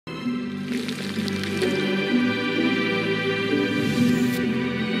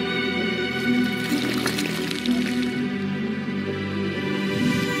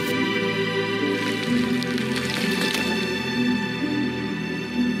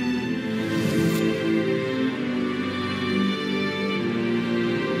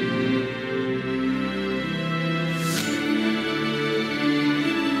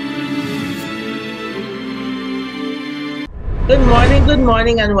Good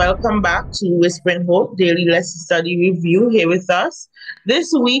morning, and welcome back to Whispering Hope Daily Lesson Study Review here with us.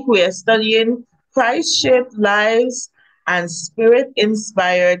 This week we are studying Christ-shaped lives and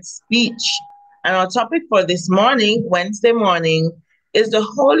spirit-inspired speech. And our topic for this morning, Wednesday morning, is the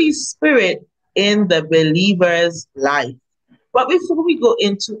Holy Spirit in the believer's life. But before we go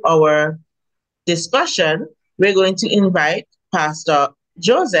into our discussion, we're going to invite Pastor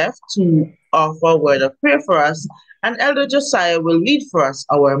Joseph to offer a word of prayer for us, and Elder Josiah will read for us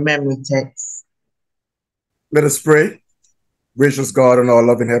our memory text. Let us pray. Gracious God and our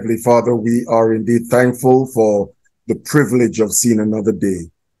loving Heavenly Father, we are indeed thankful for the privilege of seeing another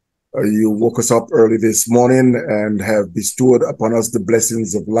day. You woke us up early this morning and have bestowed upon us the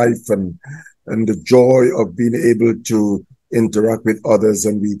blessings of life and the joy of being able to interact with others,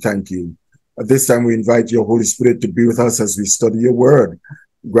 and we thank you. At this time, we invite your Holy Spirit to be with us as we study your word.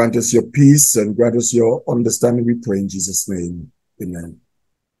 Grant us your peace and grant us your understanding, we pray in Jesus' name. Amen.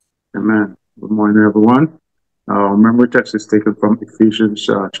 Amen. Good morning, everyone. Our memory text is taken from Ephesians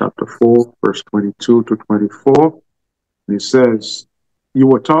chapter 4, verse 22 to 24. And it says, "You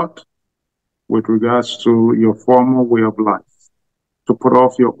were taught with regards to your former way of life, to put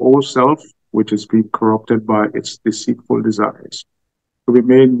off your old self, which is being corrupted by its deceitful desires, to be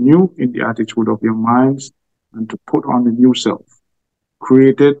made new in the attitude of your minds, and to put on the new self,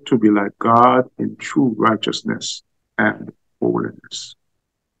 created to be like God in true righteousness and holiness."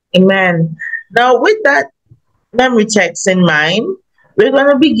 Amen. Now, with that memory text in mind, we're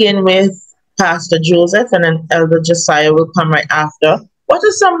going to begin with Pastor Joseph, and then Elder Josiah will come right after. What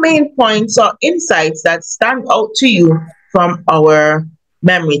are some main points or insights that stand out to you from our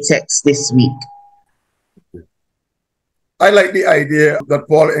memory text this week? I like the idea that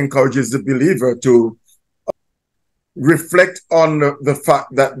Paul encourages the believer to reflect on the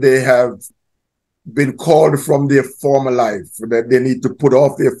fact that they have been called from their former life, that they need to put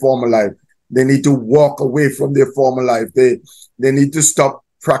off their former life. They need to walk away from their former life. They need to stop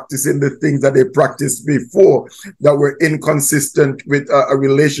practicing the things that they practiced before that were inconsistent with a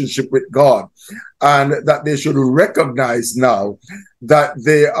relationship with God, and that they should recognize now that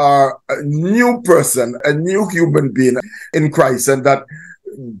they are a new person, a new human being in Christ, and that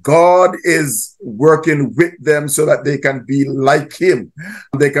God is working with them so that they can be like him.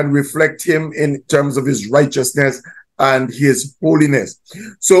 They can reflect him in terms of his righteousness and his holiness.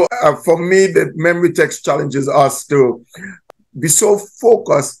 So for me, the memory text challenges us to be so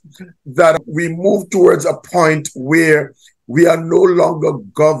focused that we move towards a point where we are no longer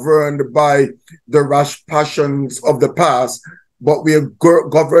governed by the rash passions of the past, but we are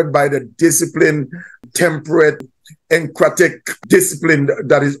governed by the discipline, temperate, encratic discipline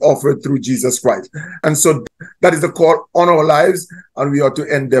that is offered through Jesus Christ. And so that is the call on our lives, and we ought to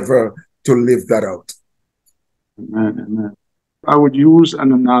endeavor to live that out. Amen, amen. I would use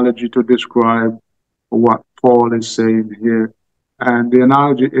an analogy to describe what Paul is saying here. And the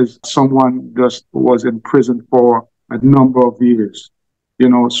analogy is someone just was in prison for a number of years.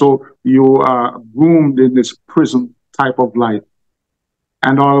 So you are groomed in this prison type of life.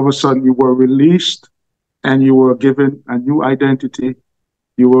 And all of a sudden you were released, and you were given a new identity.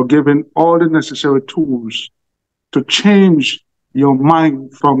 You were given all the necessary tools to change your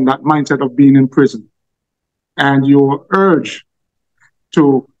mind from that mindset of being in prison. And you were urged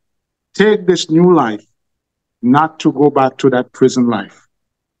to take this new life, not to go back to that prison life.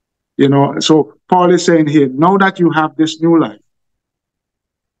 So Paul is saying here, now that you have this new life,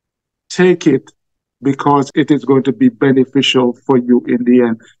 take it, because it is going to be beneficial for you in the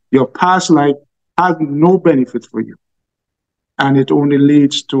end. Your past life has no benefit for you, and it only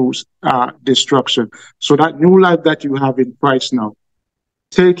leads to destruction. So that new life that you have in Christ now,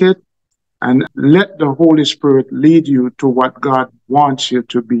 take it and let the Holy Spirit lead you to what God wants you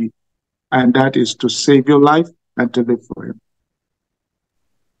to be, and that is to save your life and to live for him.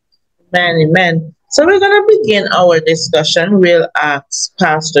 Amen, amen. So we're going to begin our discussion. We'll ask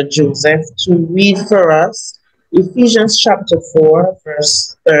Pastor Joseph to read for us Ephesians chapter 4,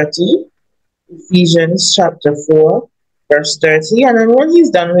 verse 30. Ephesians chapter 4, verse 30. And then when he's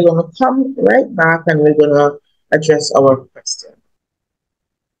done, we're going to come right back and we're going to address our question.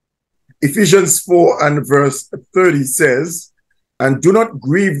 Ephesians 4 and verse 30 says, "And do not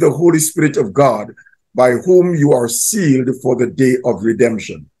grieve the Holy Spirit of God, by whom you are sealed for the day of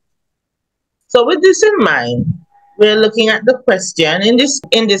redemption." So with this in mind, we're looking at the question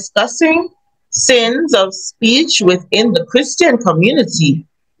in discussing sins of speech within the Christian community.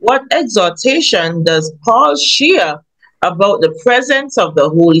 What exhortation does Paul share about the presence of the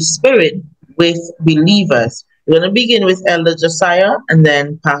Holy Spirit with believers? We're going to begin with Elder Josiah, and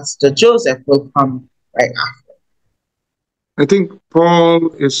then Pastor Joseph will come right after. I think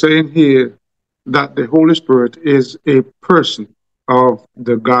Paul is saying here that the Holy Spirit is a person of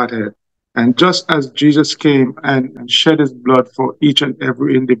the Godhead. And just as Jesus came and shed his blood for each and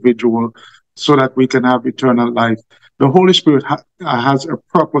every individual so that we can have eternal life, the Holy Spirit has a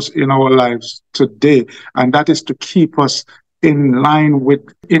purpose in our lives today, and that is to keep us in line with,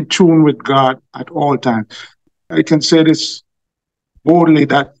 in tune with God at all times. I can say this boldly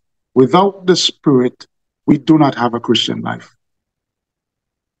that without the Spirit, we do not have a Christian life.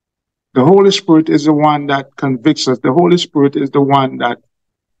 The Holy Spirit is the one that convicts us. The Holy Spirit is the one that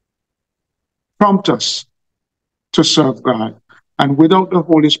prompts us to serve God. And without the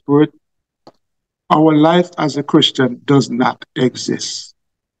Holy Spirit, our life as a Christian does not exist.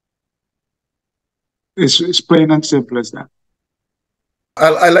 It's plain and simple as that.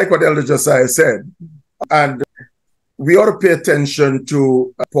 I like what Elder Josiah said. And we ought to pay attention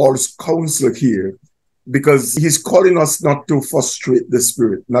to Paul's counsel here, because he's calling us not to frustrate the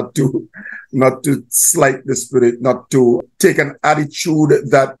Spirit, not to slight the Spirit, not to take an attitude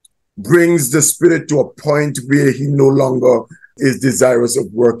that brings the Spirit to a point where he no longer is desirous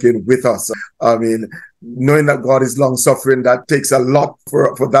of working with us. I mean, knowing that God is long-suffering, that takes a lot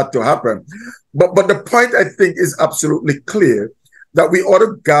for that to happen. But the point, I think, is absolutely clear, that we ought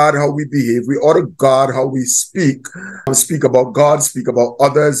to guard how we behave. We ought to guard how we speak about God, speak about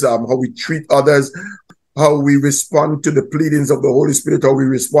others, how we treat others, how we respond to the pleadings of the Holy Spirit, how we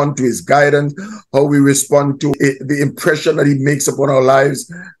respond to his guidance, how we respond to the impression that he makes upon our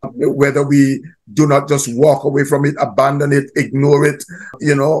lives, whether we do not just walk away from it, abandon it, ignore it,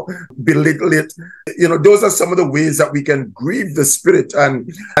 belittle it. Those are some of the ways that we can grieve the Spirit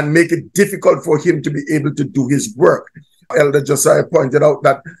and make it difficult for him to be able to do his work. Elder Josiah pointed out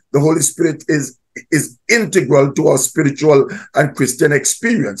that the Holy Spirit is integral to our spiritual and Christian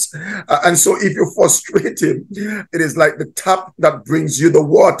experience. And so if you frustrate him, it is like the tap that brings you the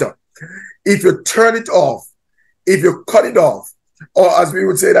water. If you turn it off, if you cut it off, or as we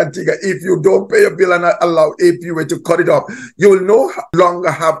would say in Antigua, if you don't pay a bill and allow APUA to cut it off, you will no longer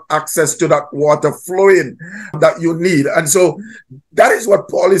have access to that water flowing that you need. And so that is what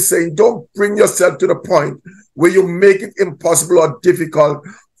Paul is saying. Don't bring yourself to the point where you make it impossible or difficult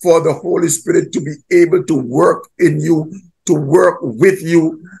for the Holy Spirit to be able to work in you, to work with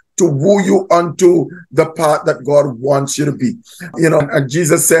you, to woo you onto the path that God wants you to be. And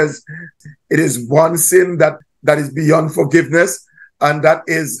Jesus says it is one sin that is beyond forgiveness, and that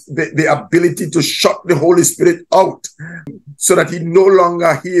is the ability to shut the Holy Spirit out so that he no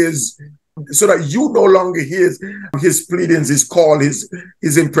longer hears, so that you no longer hears his pleadings, his call,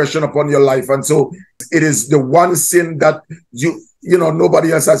 his impression upon your life. And so it is the one sin that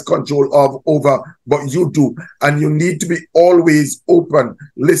nobody else has control over, but you do. And you need to be always open,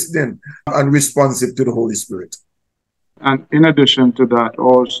 listening, and responsive to the Holy Spirit. And in addition to that,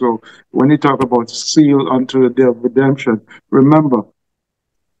 also, when you talk about seal unto the day of redemption, remember,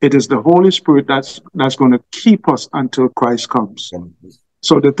 it is the Holy Spirit that's going to keep us until Christ comes.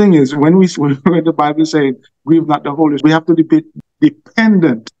 So the thing is, when the Bible is saying, grieve not the Holy Spirit, we have to be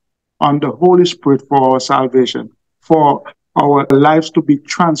dependent on the Holy Spirit for our salvation, for our lives to be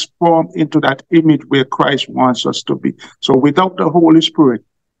transformed into that image where Christ wants us to be. So without the Holy Spirit,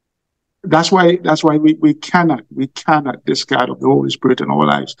 that's why we cannot discard of the Holy Spirit in our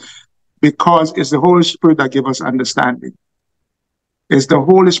lives, because it's the Holy Spirit that gives us understanding. It's the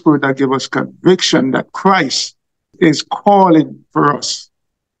Holy Spirit that gives us conviction that Christ is calling for us.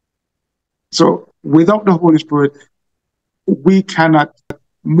 So without the Holy Spirit, we cannot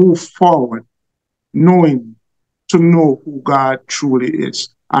move forward to know who God truly is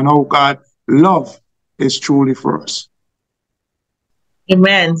and how God's love is truly for us.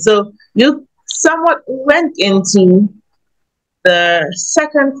 Amen. So you somewhat went into the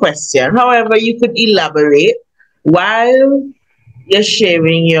second question. However, you could elaborate while you're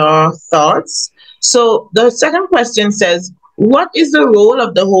sharing your thoughts. So the second question says, what is the role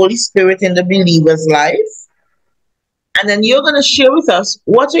of the Holy Spirit in the believer's life? And then you're going to share with us,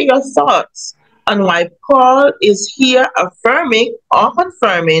 what are your thoughts on why Paul is here affirming or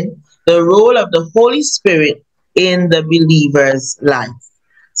confirming the role of the Holy Spirit in the believer's life?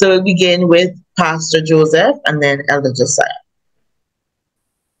 So we'll begin with Pastor Joseph and then Elder Josiah.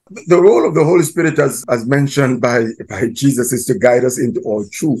 The role of the Holy Spirit, as mentioned by Jesus, is to guide us into all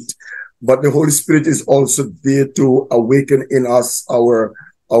truth. But the Holy Spirit is also there to awaken in us our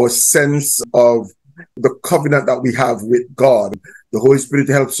sense of the covenant that we have with God. The Holy Spirit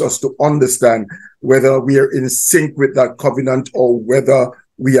helps us to understand whether we are in sync with that covenant or whether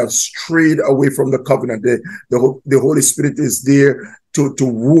we have strayed away from the covenant. The Holy Spirit is there to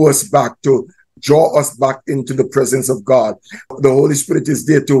woo us back, to draw us back into the presence of God. The Holy Spirit is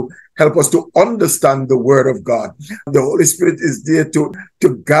there to help us to understand the Word of God. The Holy Spirit is there to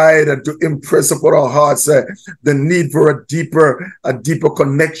guide and to impress upon our hearts the need for a deeper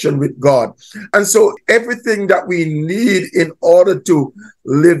connection with God. And so everything that we need in order to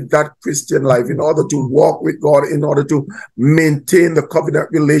live that Christian life, in order to walk with God, in order to maintain the covenant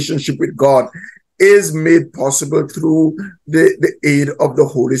relationship with God, is made possible through the aid of the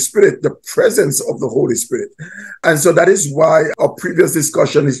Holy Spirit, the presence of the Holy Spirit. And so that is why our previous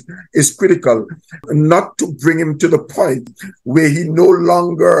discussion is critical, not to bring him to the point where he no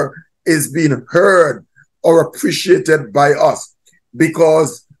longer is being heard or appreciated by us,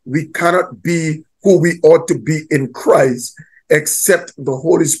 because we cannot be who we ought to be in Christ except the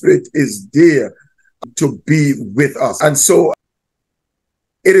Holy Spirit is there to be with us. And so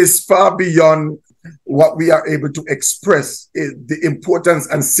it is far beyond what we are able to express, the importance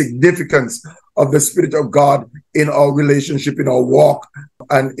and significance of the Spirit of God in our relationship, in our walk,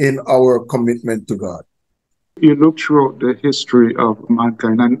 and in our commitment to God. You look throughout the history of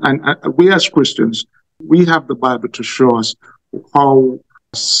mankind, and we as Christians, we have the Bible to show us how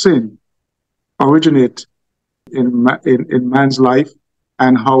sin originates in man's life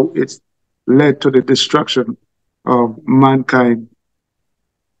and how it's led to the destruction of mankind.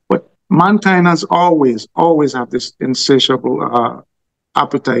 Mankind has always have this insatiable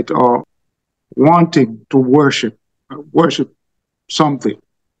appetite or wanting to worship something.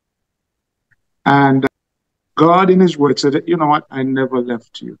 And God in his word said, you know what, I never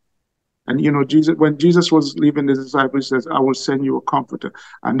left you. And when Jesus was leaving the disciples, he says, I will send you a comforter.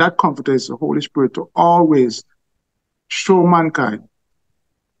 And that comforter is the Holy Spirit to always show mankind,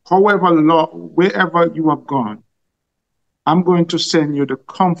 wherever you have gone, I'm going to send you the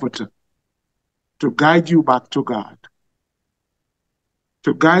comforter to guide you back to God,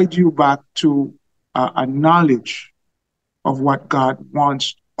 to guide you back to a knowledge of what God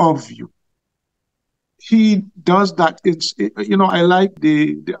wants of you. He does that. I like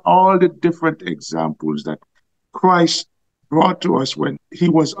all the different examples that Christ brought to us when he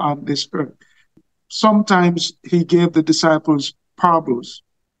was on this earth. Sometimes he gave the disciples parables,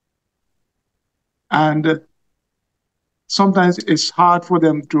 and sometimes it's hard for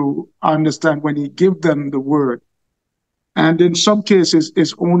them to understand when he gives them the word. And in some cases,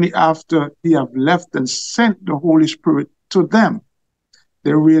 it's only after he have left and sent the Holy Spirit to them,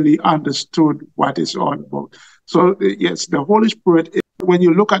 they really understood what it's all about. So yes, the Holy Spirit, when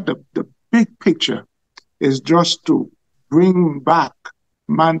you look at the big picture, is just to bring back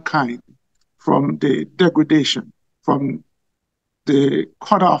mankind from the degradation, from the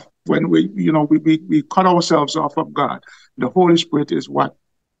cutoff, when we cut ourselves off of God. The Holy Spirit is what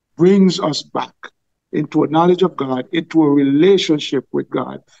brings us back into a knowledge of God, into a relationship with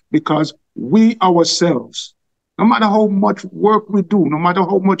God, because we ourselves, no matter how much work we do, no matter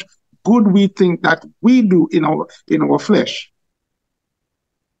how much good we think that we do in our flesh,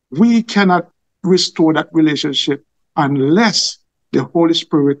 we cannot restore that relationship unless the Holy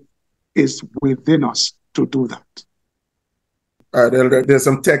Spirit is within us to do that. There's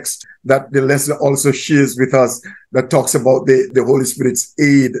some text that the lesson also shares with us that talks about the Holy Spirit's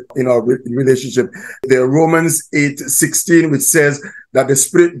aid in our relationship. The Romans 8:16, which says that the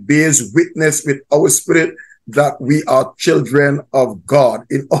Spirit bears witness with our spirit that we are children of God.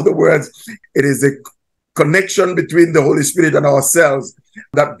 In other words, it is a connection between the Holy Spirit and ourselves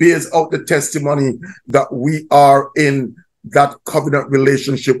that bears out the testimony that we are in that covenant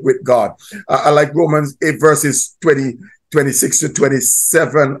relationship with God. I like Romans 8 verses 26 to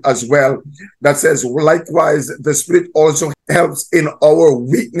 27 as well, that says, likewise, the Spirit also helps in our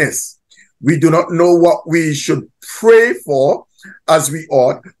weakness. We do not know what we should pray for as we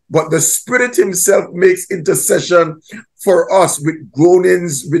ought, but the Spirit himself makes intercession for us with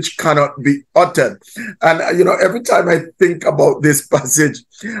groanings which cannot be uttered. And, every time I think about this passage,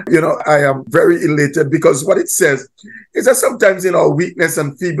 I am very elated, because what it says is that sometimes in our weakness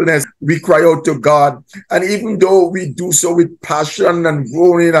and feebleness, we cry out to God. And even though we do so with passion and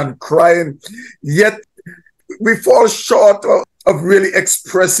groaning and crying, yet we fall short of really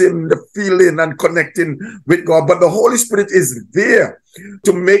expressing the feeling and connecting with God. But the Holy Spirit is there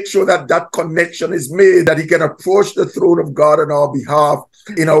to make sure that that connection is made, that he can approach the throne of God on our behalf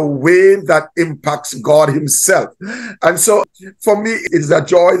in a way that impacts God himself. And so for me, it's a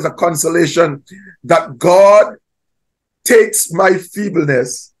joy, it's a consolation that God takes my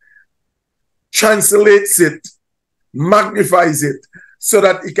feebleness, translates it, magnifies it, so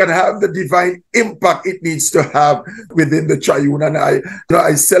that it can have the divine impact it needs to have within the triune. And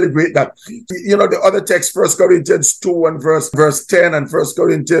I celebrate that. The other text, 1 Corinthians 2 and verse 10 and 1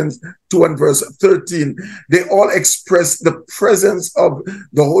 Corinthians 2 and verse 13, they all express the presence of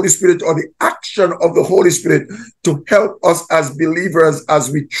the Holy Spirit, or the action of the Holy Spirit, to help us as believers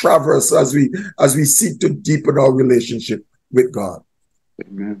as we traverse, as we seek to deepen our relationship with God.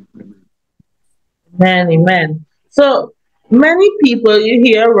 Amen. Amen. Amen, amen. So many people you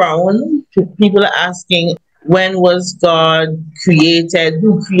hear around, people are asking, when was God created?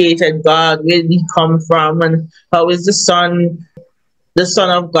 Who created God? Where did he come from? And how is the Son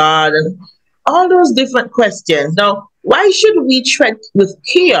of God? And all those different questions. Now, why should we tread with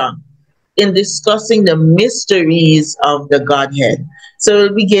care in discussing the mysteries of the Godhead? So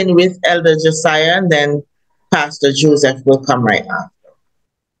we'll begin with Elder Josiah, and then Pastor Joseph will come right after.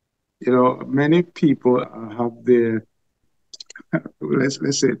 Many people have their,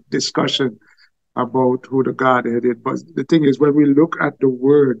 let's say, discussion about who the Godhead is. But the thing is, when we look at the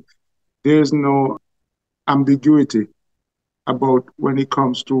word, there's no ambiguity about when it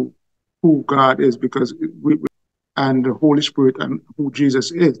comes to who God is, because and the Holy Spirit and who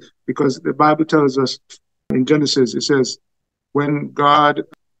Jesus is. Because the Bible tells us in Genesis, it says, when God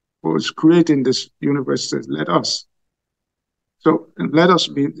was creating this universe, it says, let us. So let us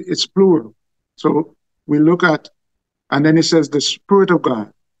be, it's plural. So we look at, and then it says the Spirit of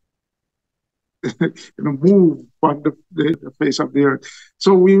God move on the face of the earth.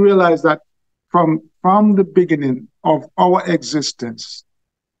 So we realize that from the beginning of our existence,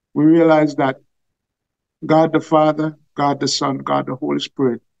 we realize that God the Father, God the Son, God the Holy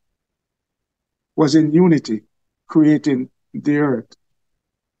Spirit was in unity creating the earth.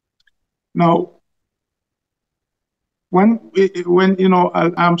 Now, when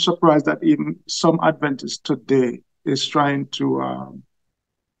I'm surprised that even some Adventists today is trying to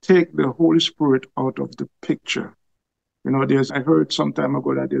take the Holy Spirit out of the picture. I heard some time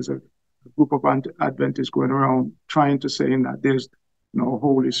ago that there's a group of Adventists going around trying to say that there's no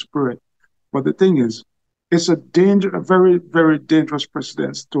Holy Spirit. But the thing is, it's a very, very dangerous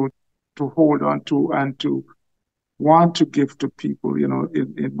precedence to hold on to and to want to give to people.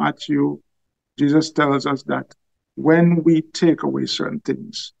 In Matthew, Jesus tells us that when we take away certain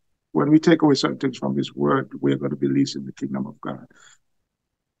things from his word, we're going to be least in the kingdom of God.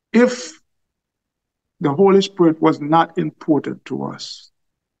 If the Holy Spirit was not important to us,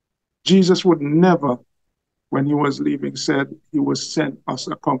 Jesus would never, when he was leaving, said he will send us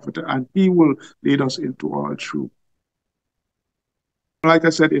a comforter and he will lead us into all truth. Like I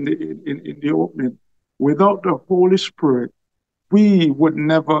said in the opening, without the Holy Spirit, we would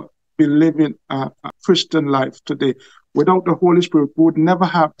never be living a Christian life today. Without the Holy Spirit, we would never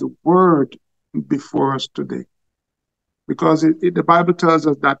have the word before us today. Because the Bible tells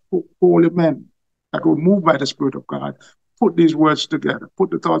us that holy men that were moved by the Spirit of God put these words together,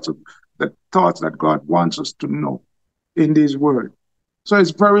 put the thoughts that God wants us to know in these words. So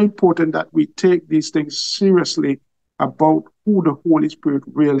it's very important that we take these things seriously about who the Holy Spirit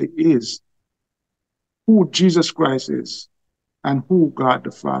really is, who Jesus Christ is, and who God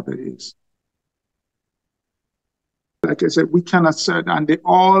the Father is. Like I said, we cannot say, and they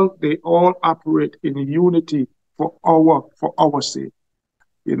all operate in unity for our sake.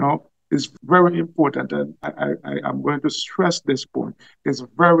 It's very important, and I'm going to stress this point. It's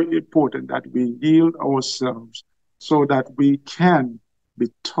very important that we yield ourselves so that we can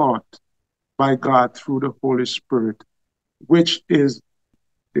be taught by God through the Holy Spirit, which is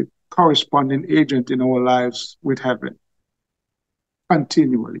the corresponding agent in our lives with heaven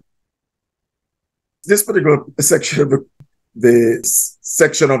continually. This particular section of the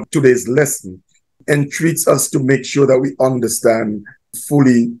section of today's lesson entreats us to make sure that we understand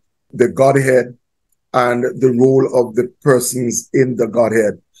fully the Godhead and the role of the persons in the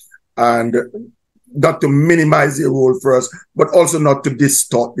Godhead, and not to minimize their role first, but also not to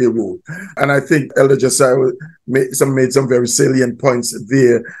distort their role. And I think Elder Josiah made some very salient points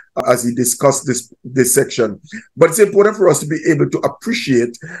there as he discussed this section. But it's important for us to be able to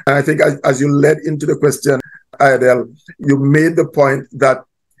appreciate, and I think as you led into the question, Ayodele, you made the point that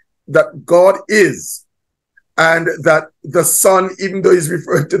God is, and that the Son, even though he's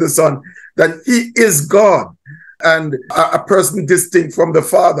referred to the Son, that he is God and a person distinct from the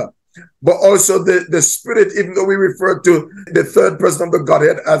Father. But also the Spirit, even though we refer to the third person of the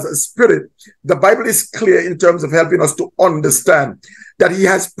Godhead as a Spirit, the Bible is clear in terms of helping us to understand that he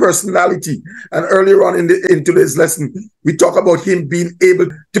has personality. And earlier on in today's lesson, we talk about him being able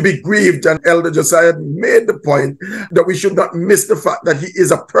to be grieved. And Elder Josiah made the point that we should not miss the fact that he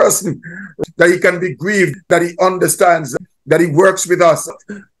is a person, that he can be grieved, that he understands. that he works with us.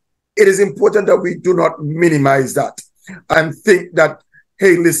 It is important that we do not minimize that and think that,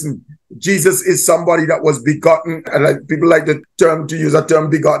 hey, listen, Jesus is somebody that was begotten. And like people like the term, to use a term,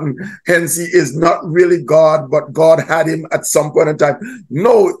 begotten. Hence, he is not really God, but God had him at some point in time.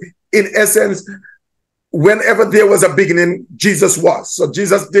 No, in essence, whenever there was a beginning, Jesus was. So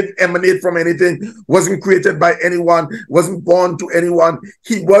Jesus didn't emanate from anything, wasn't created by anyone, wasn't born to anyone.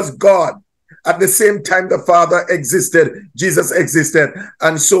 He was God. At the same time the Father existed, Jesus existed,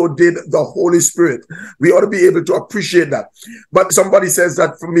 and so did the Holy Spirit. We ought to be able to appreciate that. But somebody says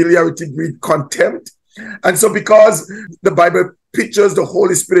that familiarity breeds contempt. And so because the Bible pictures the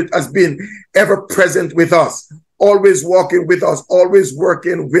Holy Spirit as being ever present with us, always walking with us, always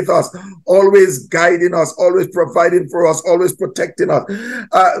working with us, always guiding us, always providing for us, always protecting us.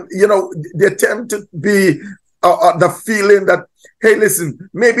 They attempt to be the feeling that, hey, listen,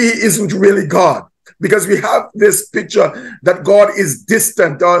 maybe he isn't really God, because we have this picture that God is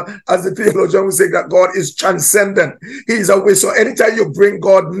distant, or as the theologian would say, that God is transcendent. He is away. So anytime you bring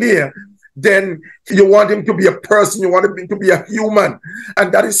God near, then you want him to be a person, you want him to be a human.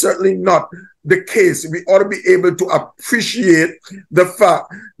 And that is certainly not the case. We ought to be able to appreciate the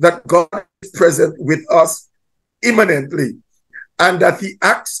fact that God is present with us immanently, and that he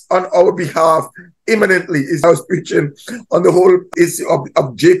acts on our behalf imminently. I was preaching on the whole issue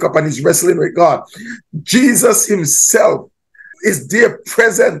of Jacob and his wrestling with God. Jesus himself is there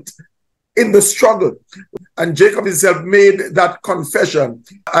present in the struggle. And Jacob himself made that confession,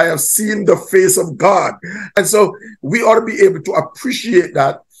 I have seen the face of God. And so we ought to be able to appreciate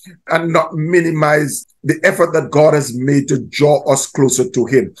that and not minimize the effort that God has made to draw us closer to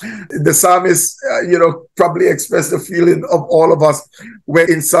him. The psalmist, probably expressed the feeling of all of us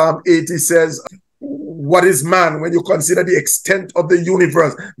when in Psalm 80 says, what is man when you consider the extent of the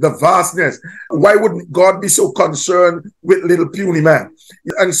universe, the vastness? Why wouldn't God be so concerned with little puny man?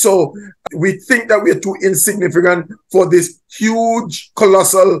 And so we think that we are too insignificant for this huge,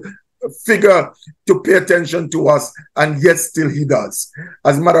 colossal figure to pay attention to us, and yet still he does.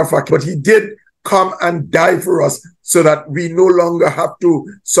 As a matter of fact, but he did come and die for us so that we no longer have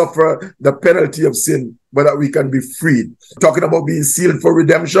to suffer the penalty of sin, but that we can be freed. Talking about being sealed for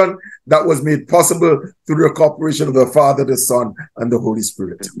redemption, that was made possible through the cooperation of the Father, the Son, and the Holy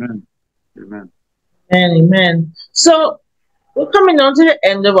Spirit. Amen. Amen. Amen. So we're coming down to the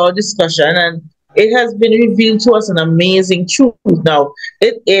end of our discussion, and it has been revealed to us an amazing truth. Now,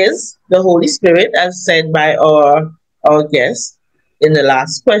 it is the Holy Spirit, as said by our guest in the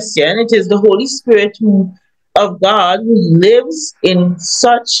last question. It is the Holy Spirit of God who lives in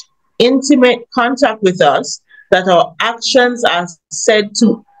such intimate contact with us that our actions are said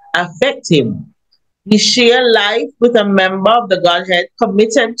to affect him. We share life with a member of the Godhead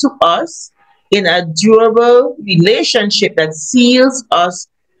committed to us in a durable relationship that seals us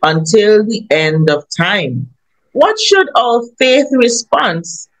until the end of time. What should our faith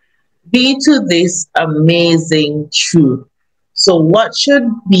response be to this amazing truth? So what should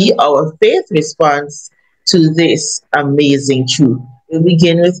be our faith response to this amazing truth? We'll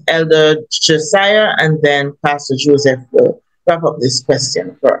begin with Elder Josiah, and then Pastor Joseph will wrap up this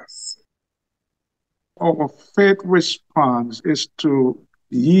question for us. Our faith response is to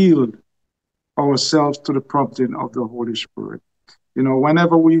yield ourselves to the prompting of the Holy Spirit.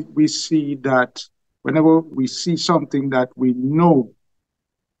 Whenever we see that, whenever we see something that we know,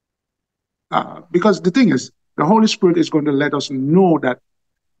 because the thing is, the Holy Spirit is going to let us know that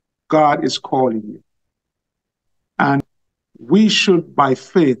God is calling you. And we should, by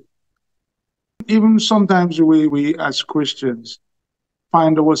faith, even sometimes we as Christians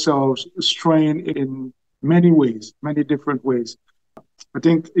find ourselves straying in many ways, many different ways. I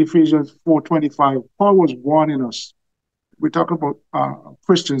think Ephesians 4:25, Paul was warning us. We talk about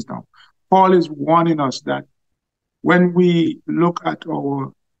Christians now. Paul is warning us that when we look at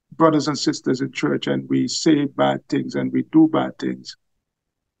our brothers and sisters in church and we say bad things and we do bad things,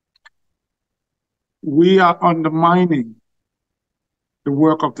 we are undermining the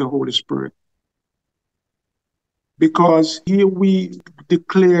work of the Holy Spirit. Because here we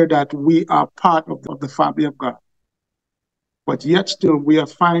declare that we are part of the family of God. But yet still we are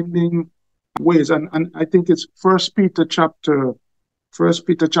finding ways, and I think it's 1 Peter chapter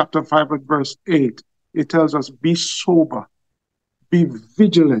 5 and verse 8. It tells us, be sober, be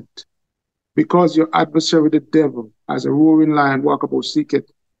vigilant, because your adversary the devil, as a roaring lion, walk about seeketh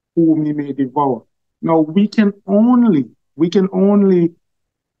whom he may devour. Now we can only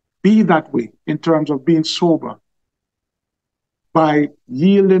be that way in terms of being sober by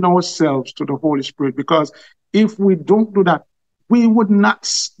yielding ourselves to the Holy Spirit, because if we don't do that, we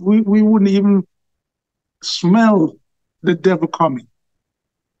wouldn't even smell the devil coming.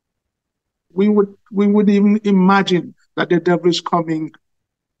 We would even imagine that the devil is coming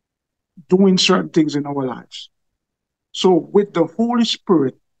doing certain things in our lives. So with the Holy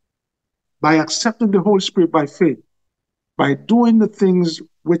Spirit, by accepting the Holy Spirit by faith, by doing the things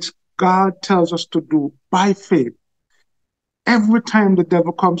which God tells us to do by faith, every time the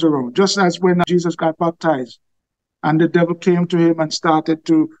devil comes around, just as when Jesus got baptized and the devil came to him and started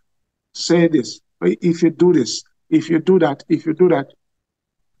to say this, if you do this, if you do that, if you do that,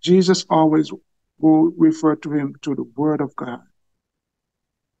 Jesus always will refer to him to the Word of God.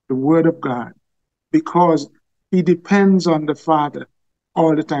 The Word of God. Because he depends on the Father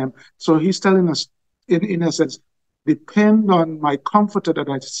all the time. So he's telling us, in essence, depend on my comforter that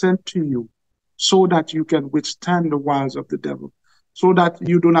I sent to you so that you can withstand the wiles of the devil, so that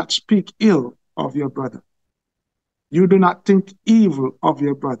you do not speak ill of your brother. You do not think evil of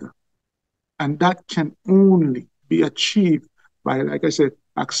your brother. And that can only be achieved by, like I said,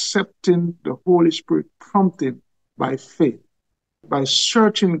 accepting the Holy Spirit prompting by faith, by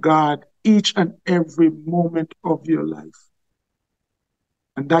searching God each and every moment of your life.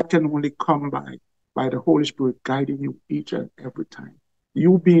 And that can only come by the Holy Spirit guiding you each and every time.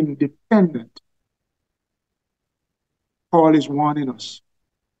 You being dependent. Paul is warning us.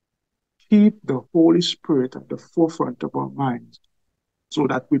 Keep the Holy Spirit at the forefront of our minds so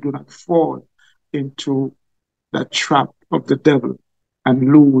that we do not fall into that trap of the devil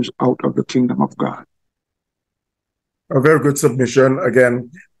and lose out of the kingdom of God. A very good submission.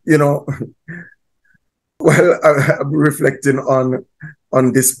 Again, while I'm reflecting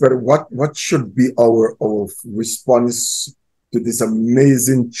on this, but what should be our response to this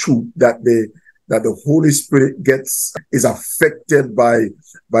amazing truth that the Holy Spirit is affected by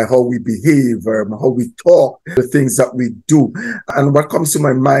how we behave, how we talk, the things that we do. And what comes to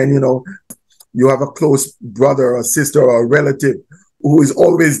my mind, you have a close brother or sister or a relative who is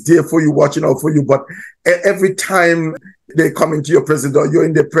always there for you, watching out for you, but every time they come into your presence or you're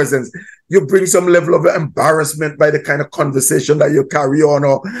in their presence, you bring some level of embarrassment by the kind of conversation that you carry on,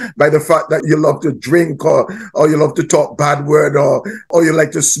 or by the fact that you love to drink, or you love to talk bad word, or you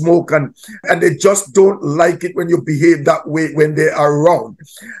like to smoke, and they just don't like it when you behave that way when they are around.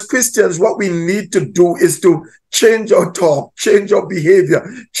 As Christians, what we need to do is to change our talk, change our behavior,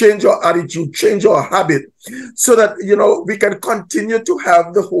 change our attitude, change our habit, so that, we can continue to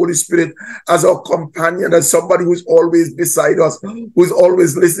have the Holy Spirit as our companion, as somebody who's always beside us, who's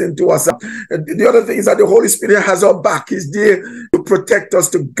always listening to us. And the other thing is that the Holy Spirit has our back. He's there to protect us,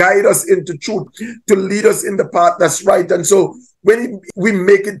 to guide us into truth, to lead us in the path that's right. And so when we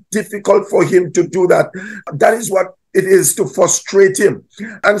make it difficult for him to do that, that is what it is to frustrate him.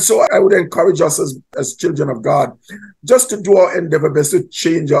 And so I would encourage us as children of God just to do our endeavor best to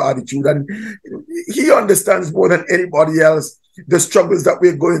change our attitude. And he understands more than anybody else the struggles that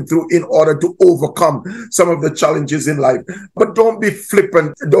we're going through in order to overcome some of the challenges in life. But don't be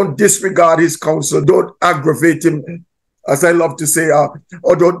flippant. Don't disregard his counsel. Don't aggravate him, as I love to say,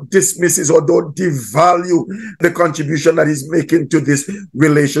 or don't dismiss his, or don't devalue the contribution that he's making to this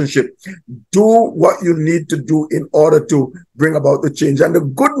relationship. Do what you need to do in order to bring about the change. And the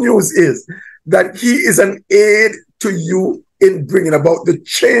good news is that he is an aid to you in bringing about the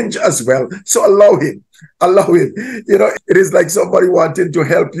change as well. So allow him. It is like somebody wanting to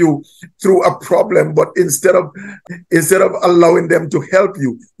help you through a problem, but instead of allowing them to help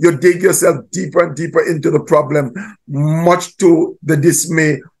you, you dig yourself deeper and deeper into the problem, much to the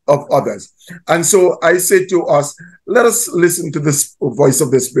dismay of others. And so I say to us, let us listen to the voice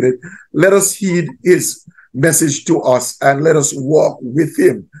of the Spirit. Let us heed his message to us, and let us walk with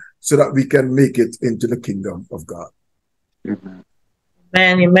him so that we can make it into the kingdom of God. Amen.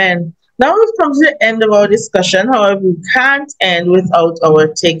 Amen. Now we've come to the end of our discussion. However, we can't end without our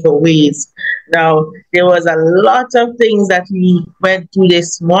takeaways. Now, there was a lot of things that we went through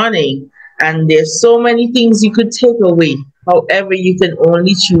this morning, and there's so many things you could take away. However, you can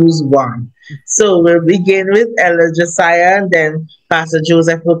only choose one. So we'll begin with Elder Josiah, and then Pastor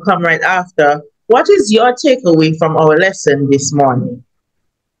Joseph will come right after. What is your takeaway from our lesson this morning?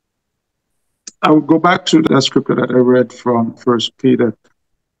 I will go back to that scripture that I read from 1 Peter.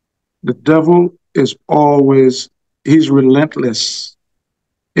 The devil is he's relentless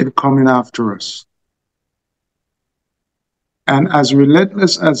in coming after us. And as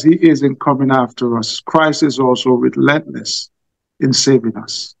relentless as he is in coming after us, Christ is also relentless in saving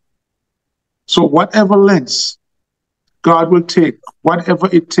us. So whatever lengths God will take, whatever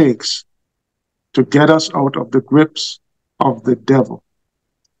it takes to get us out of the grips of the devil.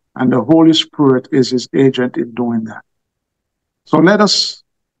 And the Holy Spirit is his agent in doing that. So let us,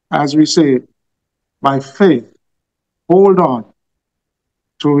 as we say, by faith, hold on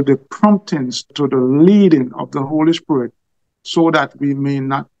to the promptings, to the leading of the Holy Spirit, so that we may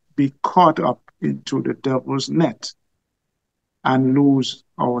not be caught up into the devil's net and lose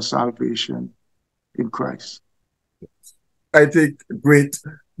our salvation in Christ. I take great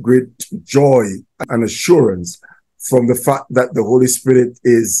joy and assurance from the fact that the Holy Spirit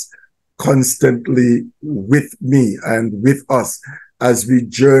is constantly with me and with us as we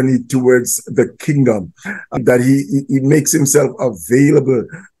journey towards the kingdom, and that he makes himself available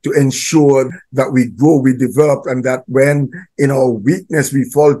to ensure that we grow, we develop, and that when in our weakness we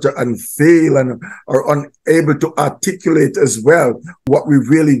falter and fail and are unable to articulate as well what we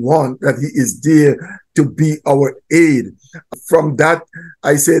really want, that he is there to be our aid. From that,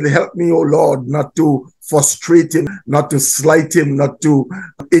 I said, help me, O Lord, not to frustrate him, not to slight him, not to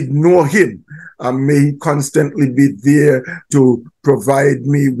ignore him. May he constantly be there to provide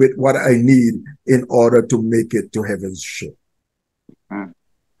me with what I need in order to make it to heaven's shore.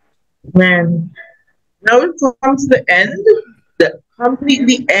 Man, now we've come to the end, the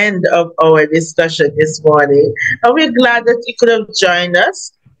completely end of our discussion this morning. And we're glad that you could have joined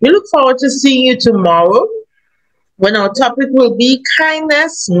us. We look forward to seeing you tomorrow when our topic will be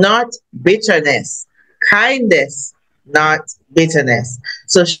kindness, not bitterness. Kindness, not bitterness.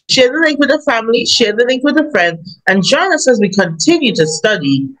 So share the link with a family, share the link with a friend, and join us as we continue to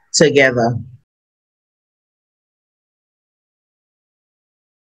study together.